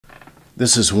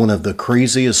This is one of the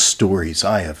craziest stories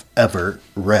I have ever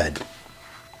read.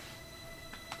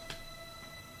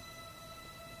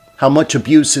 How much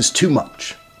abuse is too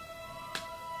much?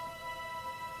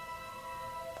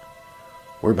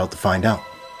 We're about to find out.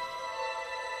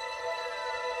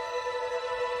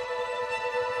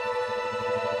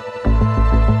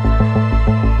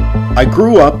 I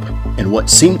grew up in what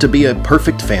seemed to be a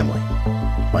perfect family.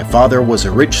 My father was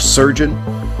a rich surgeon,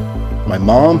 my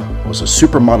mom was a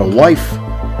supermodel wife,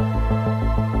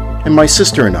 and my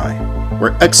sister and I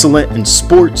were excellent in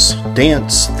sports,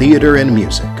 dance, theater, and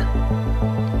music.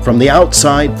 From the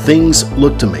outside, things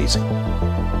looked amazing,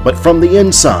 but from the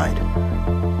inside,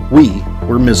 we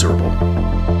were miserable.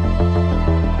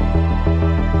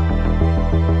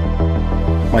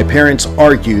 My parents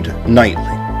argued nightly.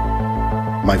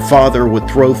 My father would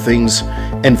throw things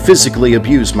and physically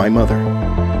abuse my mother.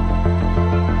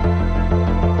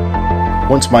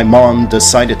 Once my mom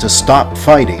decided to stop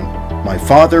fighting, my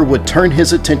father would turn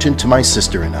his attention to my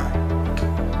sister and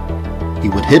I. He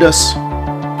would hit us,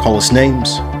 call us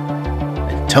names,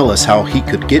 and tell us how he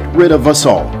could get rid of us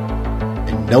all,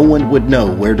 and no one would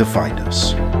know where to find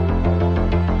us.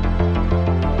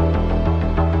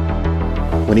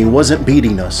 When he wasn't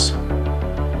beating us,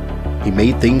 he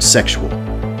made things sexual.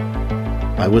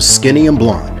 I was skinny and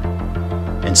blonde,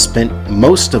 and spent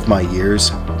most of my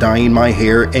years dyeing my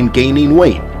hair and gaining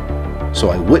weight,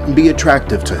 so I wouldn't be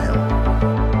attractive to him.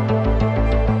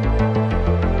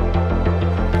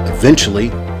 Eventually,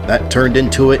 that turned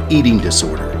into an eating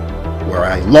disorder, where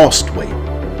I lost weight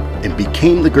and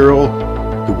became the girl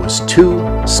who was too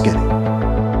skinny.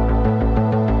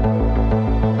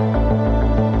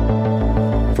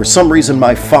 For some reason,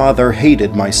 my father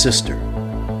hated my sister.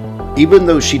 Even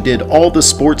though she did all the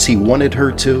sports he wanted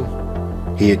her to,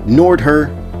 he ignored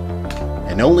her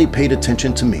and only paid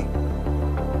attention to me.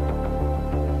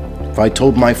 If I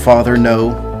told my father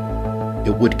no,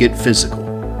 it would get physical.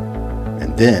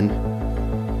 And then,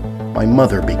 my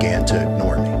mother began to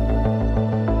ignore me.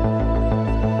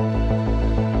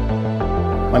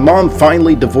 My mom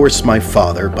finally divorced my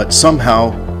father, but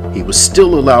somehow he was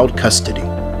still allowed custody.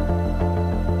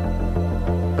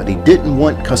 But he didn't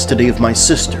want custody of my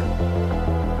sister.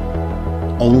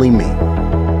 Only me.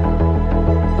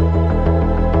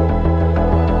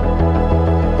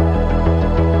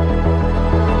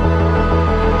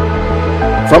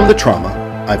 From the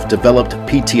trauma, I've developed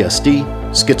PTSD,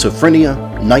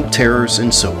 schizophrenia, night terrors,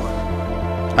 and so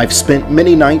on. I've spent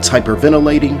many nights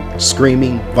hyperventilating,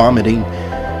 screaming, vomiting,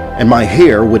 and my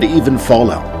hair would even fall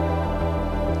out.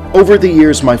 Over the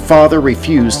years, my father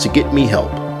refused to get me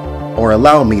help or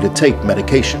allow me to take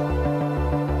medication.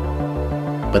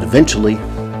 But eventually,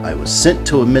 I was sent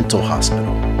to a mental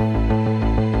hospital.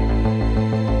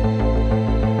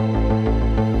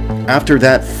 After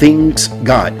that, things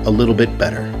got a little bit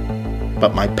better,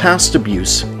 but my past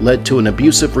abuse led to an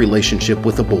abusive relationship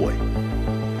with a boy.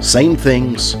 Same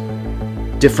things,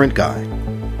 different guy.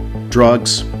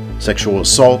 Drugs, sexual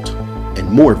assault, and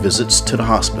more visits to the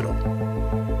hospital.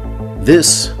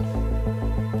 This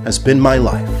has been my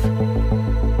life.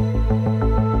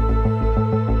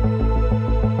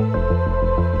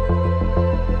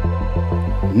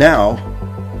 Now,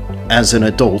 as an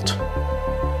adult,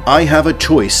 I have a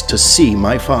choice to see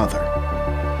my father.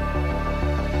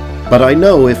 But I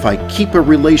know if I keep a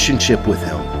relationship with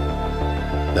him,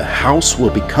 the house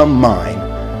will become mine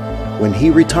when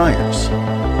he retires.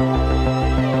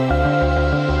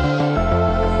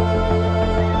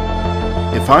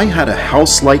 If I had a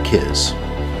house like his,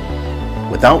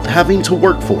 without having to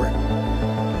work for it,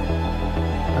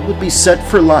 I would be set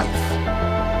for life.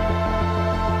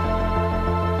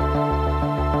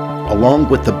 Along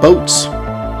with the boats,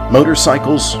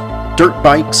 motorcycles, dirt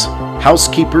bikes,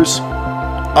 housekeepers,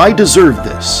 I deserve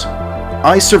this.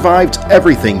 I survived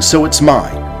everything, so it's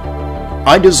mine.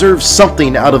 I deserve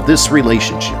something out of this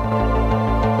relationship.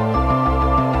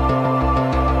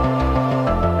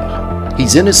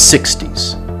 He's in his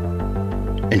 60s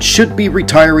and should be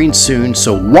retiring soon,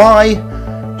 so why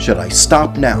should I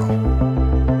stop now?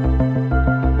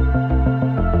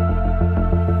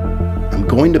 I'm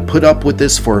going to put up with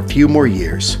this for a few more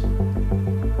years,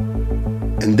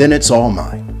 and then it's all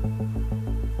mine.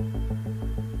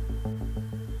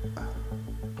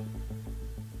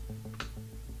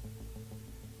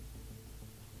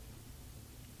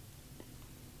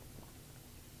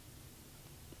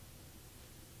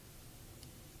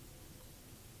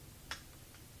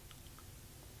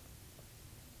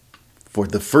 For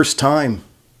the first time,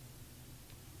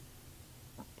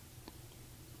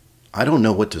 I don't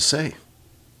know what to say.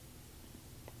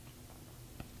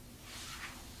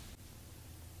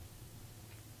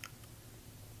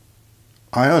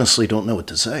 I honestly don't know what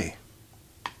to say.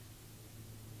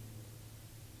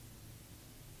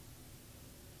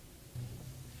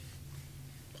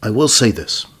 I will say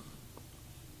this.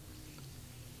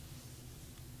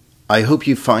 I hope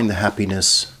you find the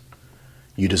happiness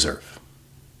you deserve.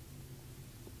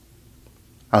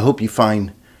 I hope you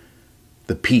find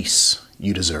the peace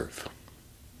you deserve.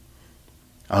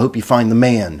 I hope you find the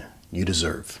man you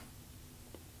deserve.